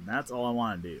pens, and that's all I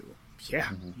want to do. Yeah,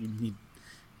 you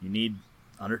need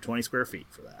under 20 square feet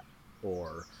for that.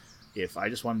 Or if I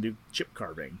just want to do chip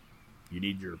carving, you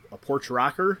need a porch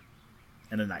rocker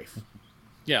and a knife.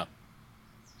 Yeah.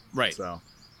 Right. So,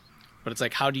 but it's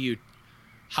like, how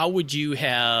would you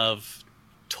have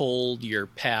told your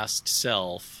past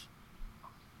self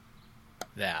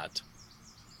that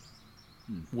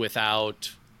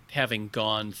without having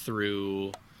gone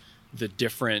through the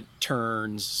different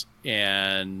turns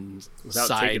and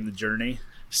without taking the journey,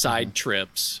 side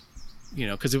trips,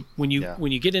 because when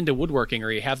you get into woodworking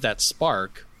or you have that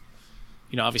spark,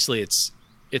 obviously it's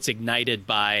ignited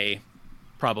by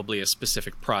probably a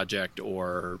specific project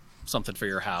or something for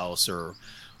your house or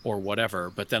whatever.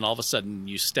 But then all of a sudden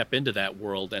you step into that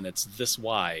world and it's this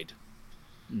wide,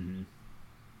 and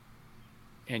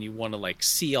you want to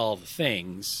see all the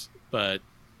things. But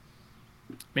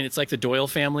I mean, it's like the Doyle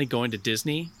family going to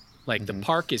Disney. Like the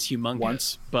park is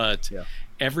humongous, but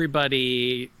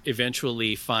everybody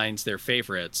eventually finds their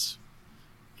favorites,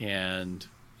 and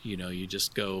you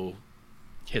just go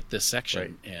hit this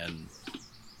section. Right. And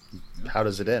how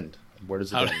does it end? Where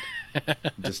does it end?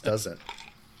 It just doesn't.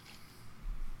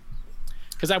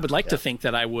 Because I would like to think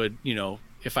that I would,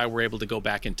 if I were able to go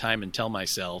back in time and tell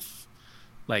myself,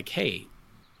 like, hey,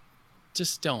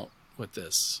 just don't with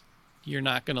this. You're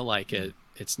not going to like it.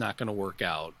 It's not going to work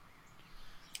out.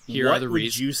 Here are the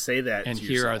reasons. Would you say that? And to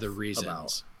here are the yourself reasons.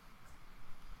 About?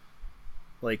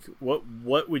 Like,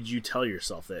 what would you tell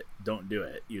yourself that don't do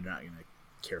it? You're not going to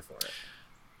care for it.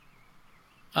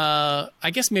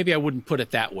 I guess maybe I wouldn't put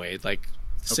it that way. Like,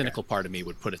 the cynical part of me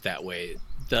would put it that way.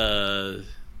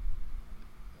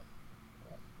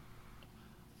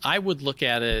 I would look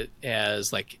at it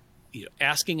as like,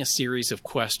 asking a series of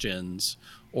questions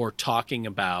or talking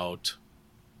about,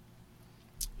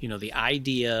 the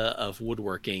idea of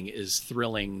woodworking is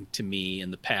thrilling to me in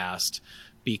the past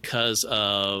because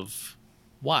of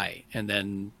why, and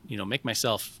then, make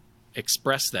myself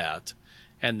express that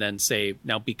and then say,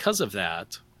 now, because of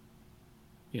that,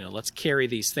 let's carry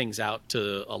these things out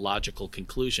to a logical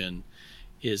conclusion,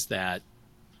 is that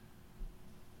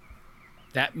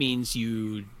means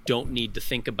you don't need to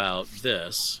think about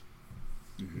this.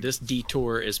 This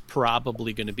detour is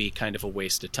probably going to be kind of a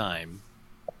waste of time.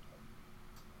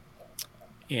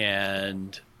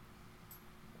 And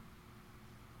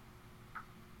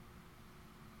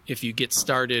if you get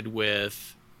started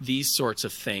with these sorts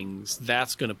of things,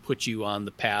 that's going to put you on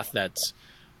the path that's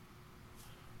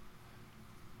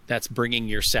bringing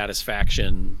your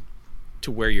satisfaction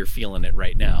to where you're feeling it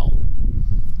right now,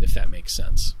 if that makes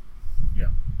sense.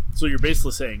 Yeah. So you're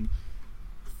basically saying,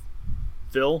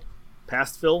 Phil,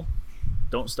 past Phil,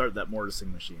 don't start that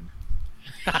mortising machine.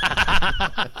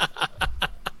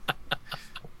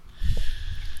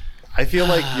 I feel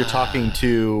like you're talking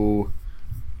to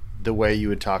the way you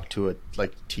would talk to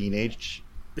your teenage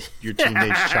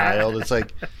child. It's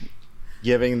like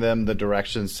giving them the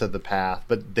directions to the path,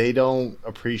 but they don't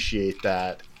appreciate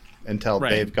that until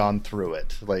they've gone through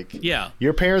it. Like,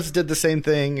 your parents did the same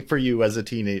thing for you as a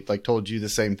teenage, told you the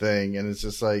same thing, and it's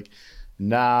just like,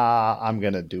 nah, I'm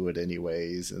gonna do it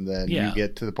anyways. And then you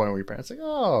get to the point where your parents are like,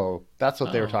 oh, that's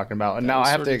what they were talking about, and now I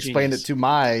have to explain it to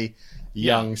my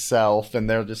young self, and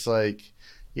they're just like,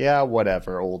 yeah,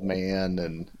 whatever, old man,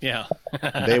 and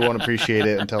they won't appreciate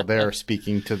it until they're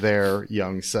speaking to their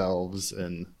young selves.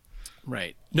 And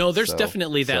Right. No, there's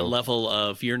definitely that level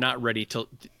of you're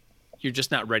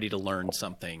just not ready to learn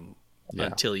something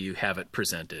until you have it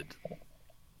presented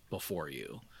before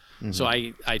you. Mm-hmm. So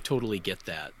I totally get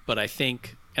that. But I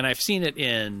think, and I've seen it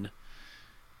in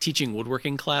teaching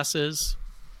woodworking classes,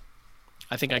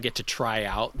 I think I get to try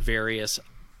out various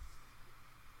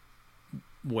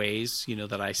ways,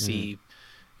 that I see,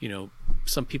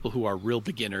 some people who are real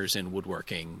beginners in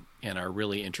woodworking and are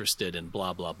really interested in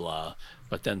blah, blah, blah,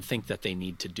 but then think that they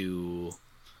need to do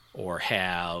or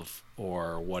have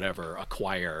or whatever,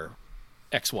 acquire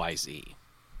XYZ.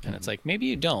 And it's like, maybe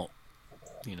you don't,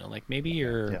 like maybe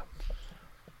you're,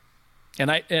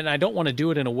 and I don't want to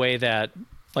do it in a way that,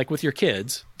 like with your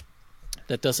kids,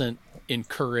 that doesn't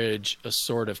encourage a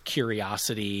sort of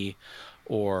curiosity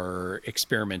or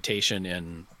experimentation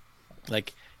in,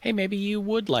 like, hey, maybe you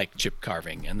would like chip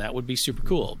carving and that would be super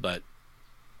cool. But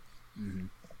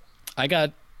I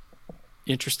got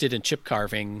interested in chip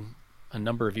carving a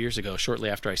number of years ago, shortly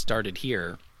after I started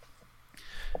here,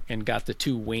 and got the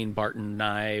 2 Wayne Barton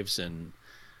knives and,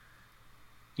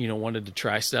 wanted to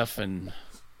try stuff. And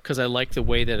because I liked the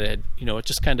way that it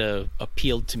just kind of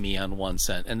appealed to me on one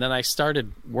sense. And then I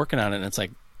started working on it and it's like,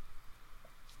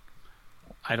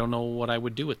 I don't know what I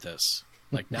would do with this.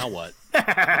 Like, now what?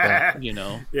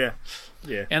 Yeah.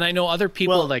 And I know other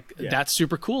people that's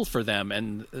super cool for them.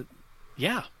 And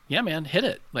yeah, man, hit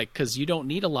it. Like, cause you don't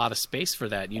need a lot of space for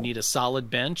that. You need a solid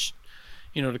bench,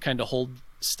 to kind of hold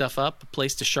stuff up, a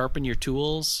place to sharpen your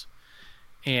tools,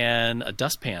 and a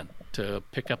dustpan to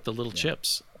pick up the little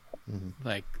chips. Mm-hmm.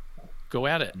 Like, go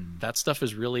at it. Mm-hmm. That stuff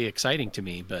is really exciting to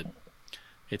me, but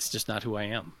it's just not who I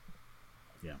am.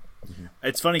 Yeah. Mm-hmm.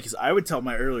 It's funny because I would tell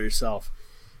my earlier self,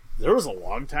 there was a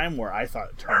long time where I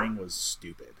thought turning was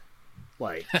stupid.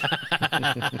 Like,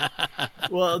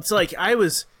 well, it's like I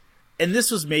was, and this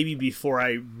was maybe before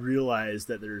I realized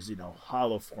that there's,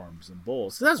 hollow forms and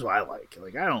bowls. So that's what I like.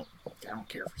 Like, I don't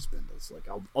care for spindles. Like,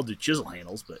 I'll do chisel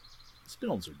handles, but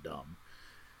spindles are dumb.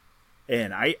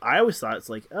 And I always thought it's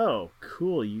like, oh,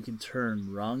 cool, you can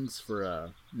turn rungs for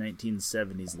a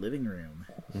 1970s living room.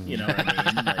 You know what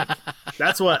I mean? Like,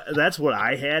 that's what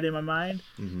I had in my mind.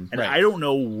 Mm-hmm. And I don't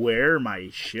know where my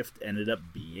shift ended up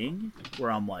being,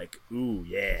 where I'm like, ooh,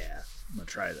 yeah, I'm going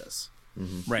to try this.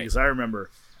 Mm-hmm. Right. Because I remember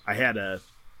I had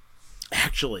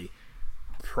actually,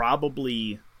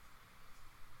 probably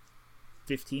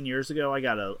 15 years ago,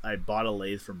 I bought a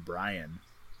lathe from Brian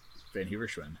Van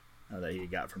Heverschwin that he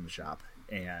got from the shop,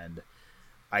 and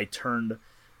I turned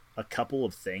a couple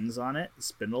of things on it,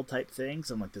 spindle type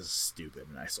things. I'm like, this is stupid,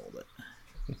 and I sold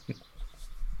it.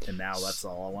 And now that's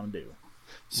all I want to do.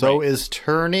 So is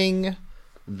turning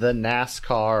the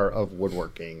NASCAR of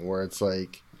woodworking, where it's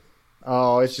like,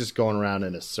 oh, it's just going around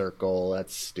in a circle,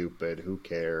 that's stupid, who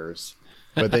cares?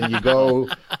 But then you go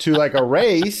to like a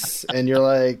race and you're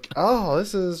like, oh,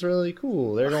 this is really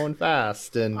cool. They're going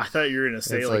fast. And I thought you were going to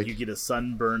say like you get a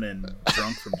sunburn and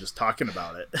drunk from just talking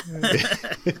about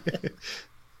it.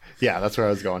 Yeah, that's where I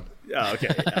was going. Oh, okay.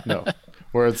 Yeah. No,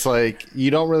 where it's like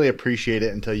you don't really appreciate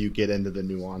it until you get into the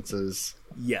nuances.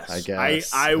 Yes. I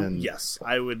guess. Yes,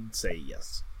 I would say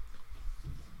yes.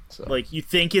 So. Like, you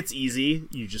think it's easy,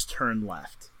 you just turn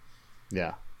left.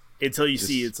 Yeah. Until you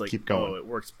see it's like, keep going. Oh, it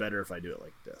works better if I do it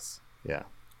like this. Yeah.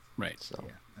 Right. So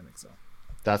yeah, I think so.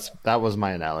 That was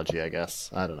my analogy, I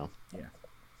guess. I don't know. Yeah.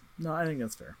 No, I think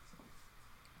that's fair.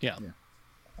 Yeah.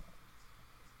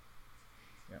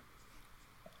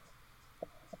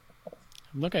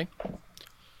 Okay.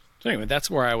 So anyway, that's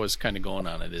where I was kind of going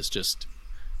on it, is just,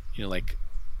 like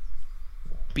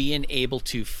being able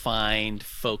to find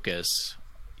focus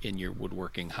in your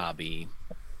woodworking hobby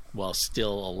while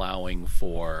still allowing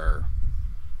for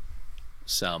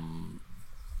some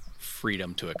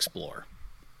freedom to explore.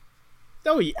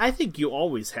 Oh, I think you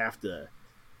always have to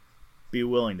be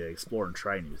willing to explore and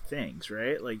try new things,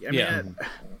 right? Like, I mean,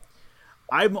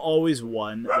 I'm always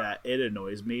one that it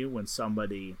annoys me when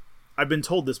somebody, I've been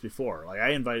told this before, like I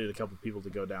invited a couple people to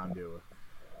go down to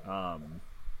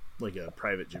like a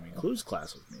private Jimmy Clues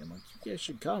class with me. I'm like, you guys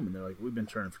should come. And they're like, we've been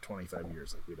turning for 25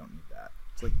 years. Like, we don't need that.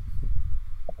 It's like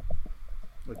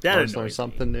that annoys me.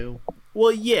 Something new.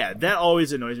 Well, yeah, that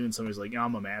always annoys me when somebody's like,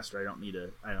 I'm a master. I don't need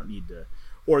to.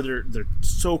 Or they're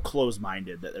so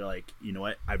close-minded that they're like, you know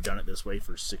what? I've done it this way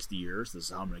for 60 years. This is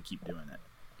how I'm going to keep doing it.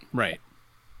 Right.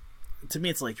 To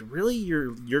me, it's like, really, you're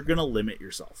going to limit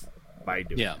yourself by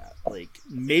doing that. Like,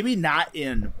 maybe not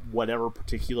in whatever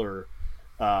particular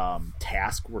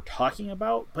task we're talking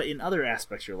about, but in other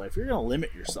aspects of your life, you're going to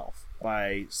limit yourself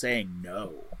by saying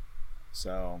no.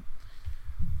 So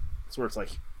that's where it's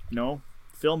like,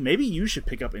 Phil, maybe you should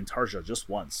pick up Intarsia just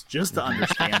once, just to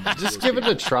understand. Just give it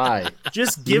a try.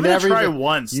 Just give it a try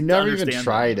once. You never even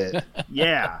tried it.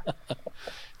 Yeah.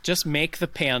 Just make the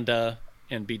panda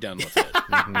and be done with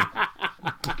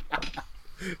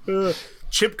it.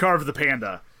 Chip carve the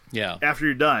panda. Yeah. After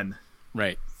you're done.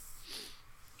 Right.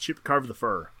 Chip carve the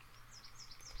fur.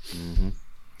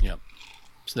 Yep.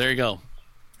 So there you go.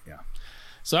 Yeah.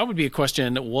 So that would be a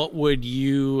question. What would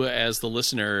you, as the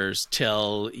listeners,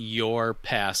 tell your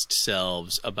past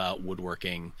selves about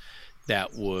woodworking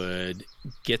that would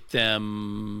get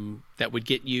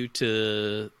you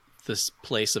to this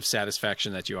place of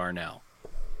satisfaction that you are now?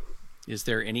 Is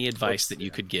there any advice that you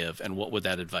could give, and what would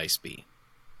that advice be?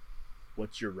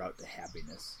 What's your route to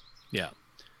happiness? Yeah.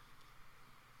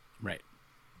 Right.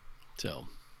 So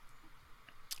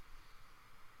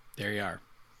there you are.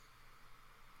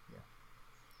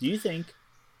 Do you think,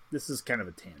 this is kind of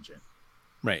a tangent,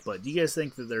 Right. but do you guys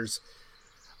think that there's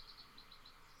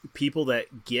people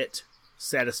that get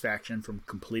satisfaction from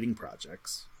completing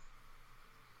projects,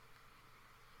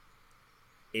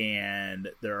 and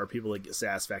there are people that get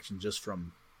satisfaction just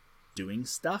from doing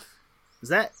stuff? Is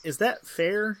that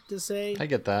fair to say? I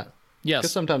get that. Yes.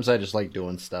 Because sometimes I just like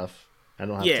doing stuff. I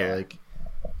don't have to like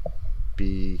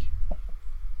be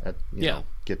at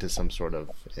get to some sort of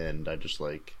end. I just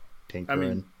like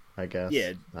tinkering, I guess.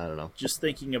 Yeah. I don't know. Just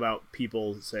thinking about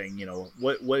people saying,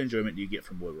 what enjoyment do you get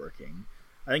from woodworking?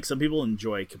 I think some people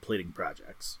enjoy completing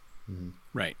projects.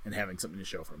 Right. And having something to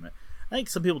show from it. I think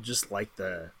some people just like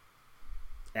the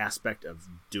aspect of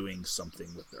doing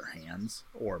something with their hands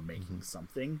or making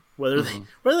something. Whether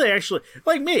they actually,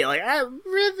 like me, like I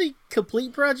really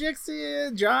complete projects. Yeah,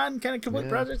 John kind of complete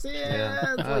projects.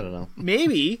 Yeah, I don't know.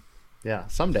 Maybe. Yeah,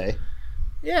 someday.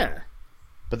 Yeah.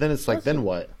 But then it's like, then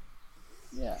what?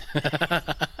 Yeah.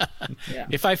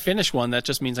 If I finish one, that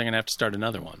just means I'm gonna have to start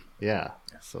another one. Yeah.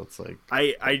 So it's like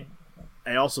I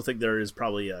also think there is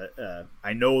probably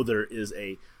I know there is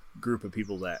a group of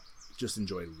people that just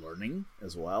enjoy learning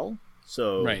as well.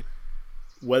 So right.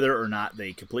 Whether or not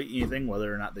they complete anything,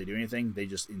 whether or not they do anything, they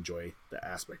just enjoy the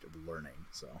aspect of learning.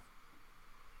 So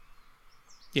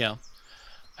yeah,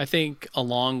 I think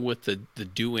along with the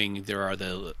doing, there are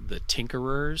the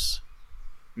tinkerers,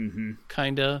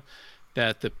 kinda,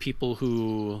 that the people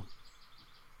who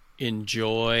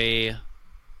enjoy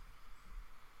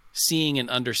seeing and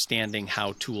understanding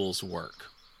how tools work.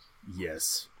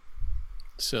 Yes.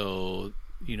 So,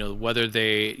 whether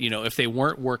they, if they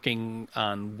weren't working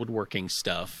on woodworking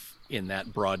stuff in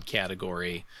that broad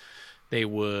category, they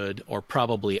would, or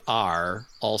probably are,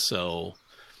 also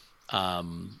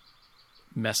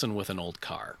messing with an old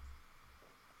car.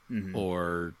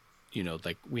 Or,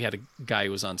 like we had a guy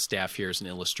who was on staff here as an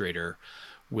illustrator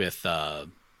with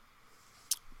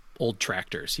old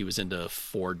tractors. He was into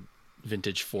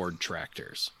vintage Ford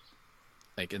tractors.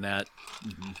 Like in that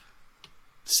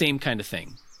same kind of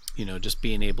thing. Just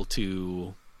being able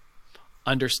to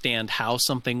understand how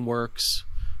something works,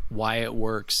 why it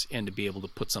works, and to be able to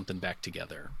put something back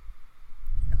together.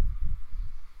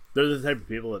 They're the type of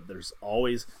people that there's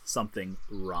always something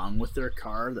wrong with their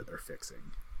car that they're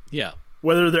fixing. Yeah.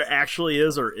 Whether there actually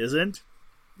is or isn't.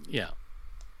 Yeah.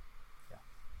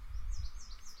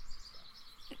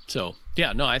 So,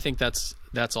 yeah, no, I think that's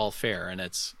all fair.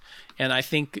 And I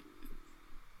think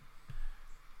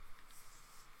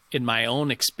in my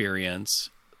own experience,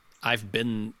 I've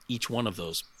been each one of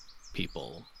those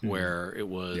people where it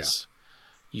was,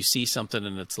 you see something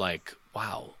and it's like,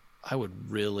 wow, I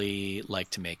would really like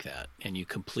to make that. And you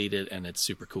complete it and it's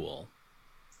super cool.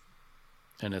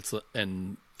 And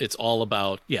it's all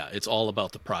about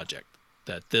the project.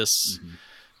 That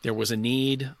there was a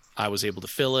need, I was able to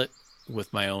fill it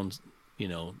with my own,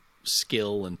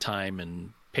 skill and time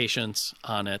and patience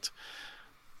on it.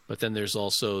 But then there's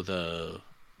also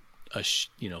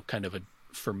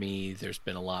for me, there's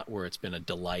been a lot where it's been a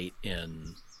delight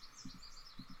in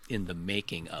the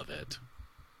making of it,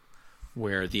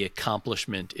 where the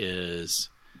accomplishment is,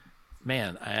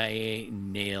 man, I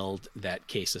nailed that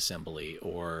case assembly,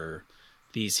 or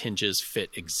these hinges fit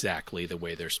exactly the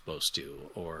way they're supposed to,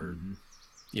 or,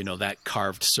 that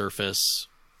carved surface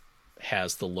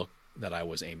has the look that I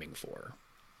was aiming for.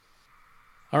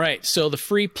 All right, so the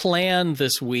free plan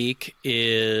this week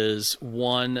is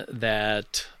one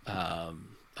that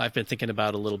I've been thinking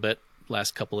about a little bit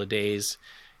last couple of days,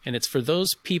 and it's for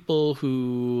those people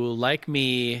who, like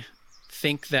me,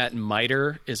 think that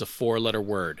miter is a 4-letter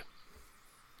word.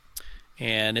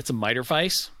 And it's a miter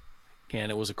vise,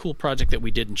 and it was a cool project that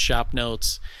we did in Shop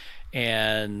Notes,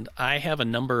 and I have a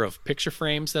number of picture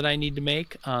frames that I need to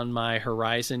make on my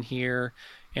horizon here,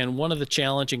 And one of the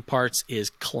challenging parts is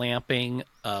clamping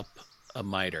up a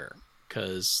miter,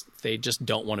 because they just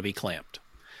don't want to be clamped.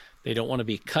 They don't want to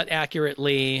be cut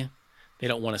accurately. They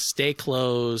don't want to stay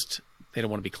closed. They don't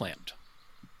want to be clamped.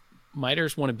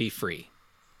 Miters want to be free.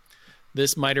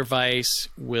 This miter vise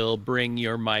will bring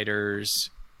your miters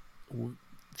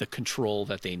the control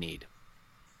that they need.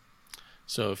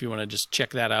 So if you want to just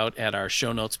check that out at our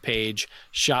show notes page,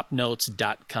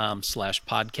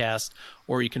 shopnotes.com/podcast,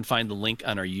 or you can find the link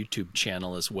on our YouTube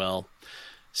channel as well.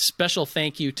 Special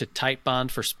thank you to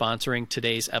Titebond for sponsoring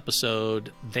today's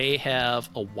episode. They have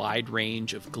a wide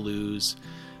range of glues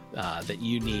that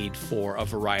you need for a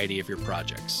variety of your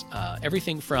projects.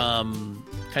 Everything from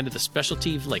kind of the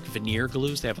specialty like veneer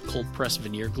glues. They have a cold press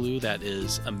veneer glue that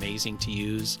is amazing to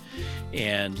use,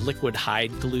 and liquid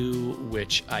hide glue,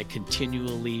 which I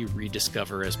continually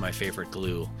rediscover as my favorite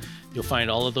glue. You'll find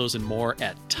all of those and more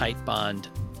at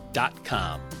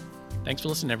Titebond.com. Thanks for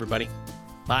listening, everybody.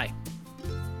 Bye.